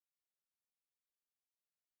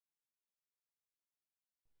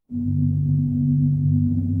Time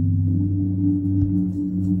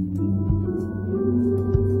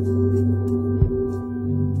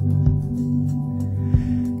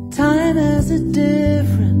has a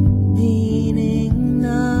different meaning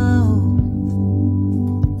now,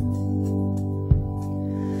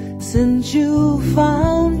 since you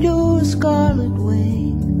found your scarlet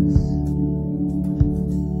wings.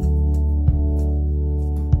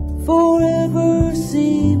 Forever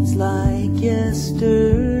seems like yesterday,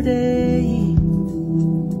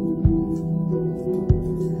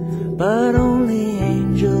 but only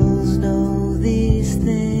angels know these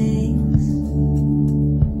things.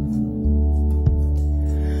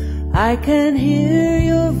 I can hear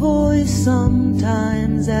your voice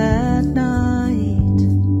sometimes at night,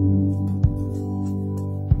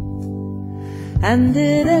 and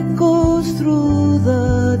it echoes through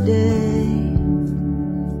the day.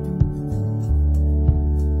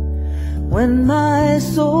 When my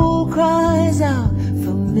soul cries out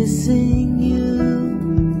for missing you,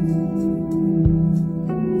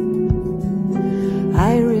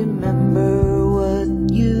 I remember what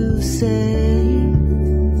you say.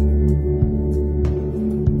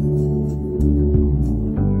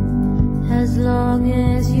 As long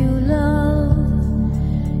as you love,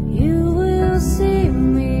 you will see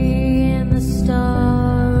me in the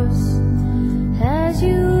stars. As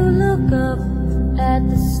you look up at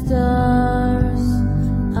the stars,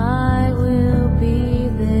 I will be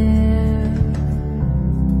there.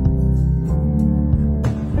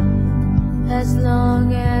 As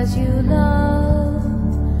long as you love,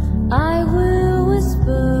 I will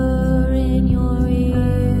whisper in your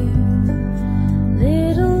ear,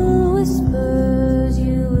 little whispers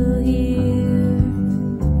you will hear.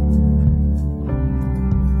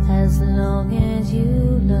 As long as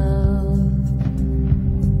you love,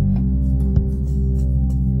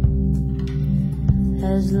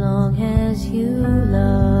 as long as you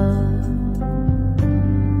love.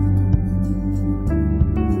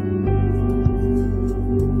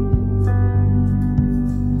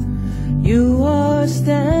 You are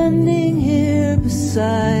standing here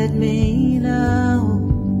beside me now,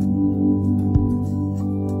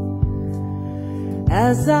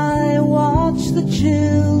 as I watch the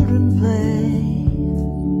children play.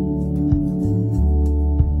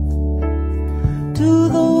 To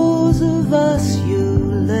those of us you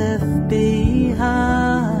left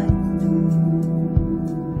behind,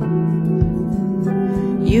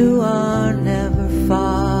 you are never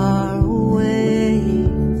far away.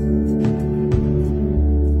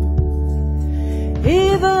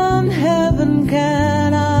 Even heaven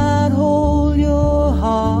cannot hold your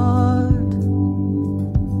heart,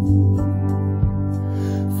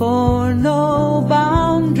 for no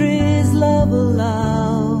boundaries love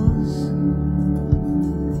allows.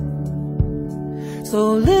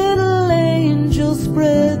 So little angel,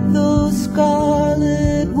 spread those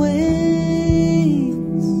scarlet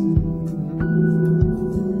wings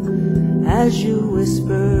as you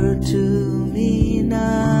whisper to me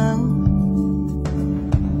now.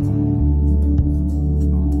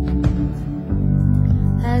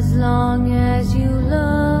 As long as you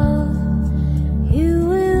love, you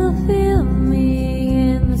will feel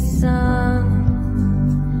me in the sun,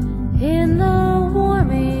 in the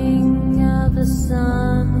warming of the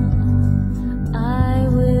sun. I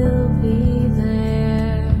will be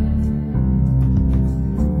there.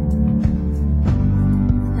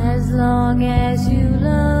 As long as you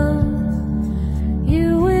love,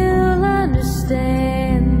 you will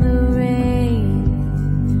understand the rain.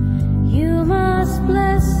 You must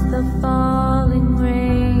bless the falling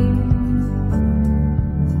rain.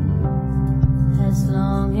 As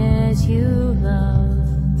long as you love.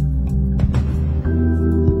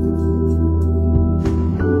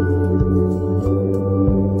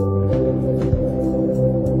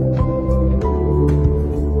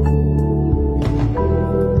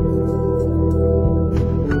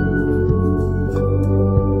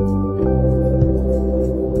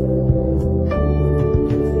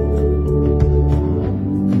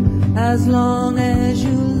 As long as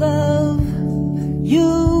you love,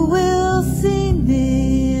 you will see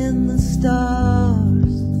me in the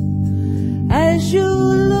stars. As you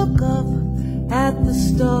look up at the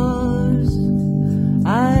stars,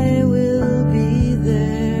 I will be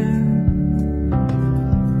there.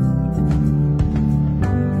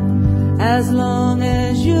 As long as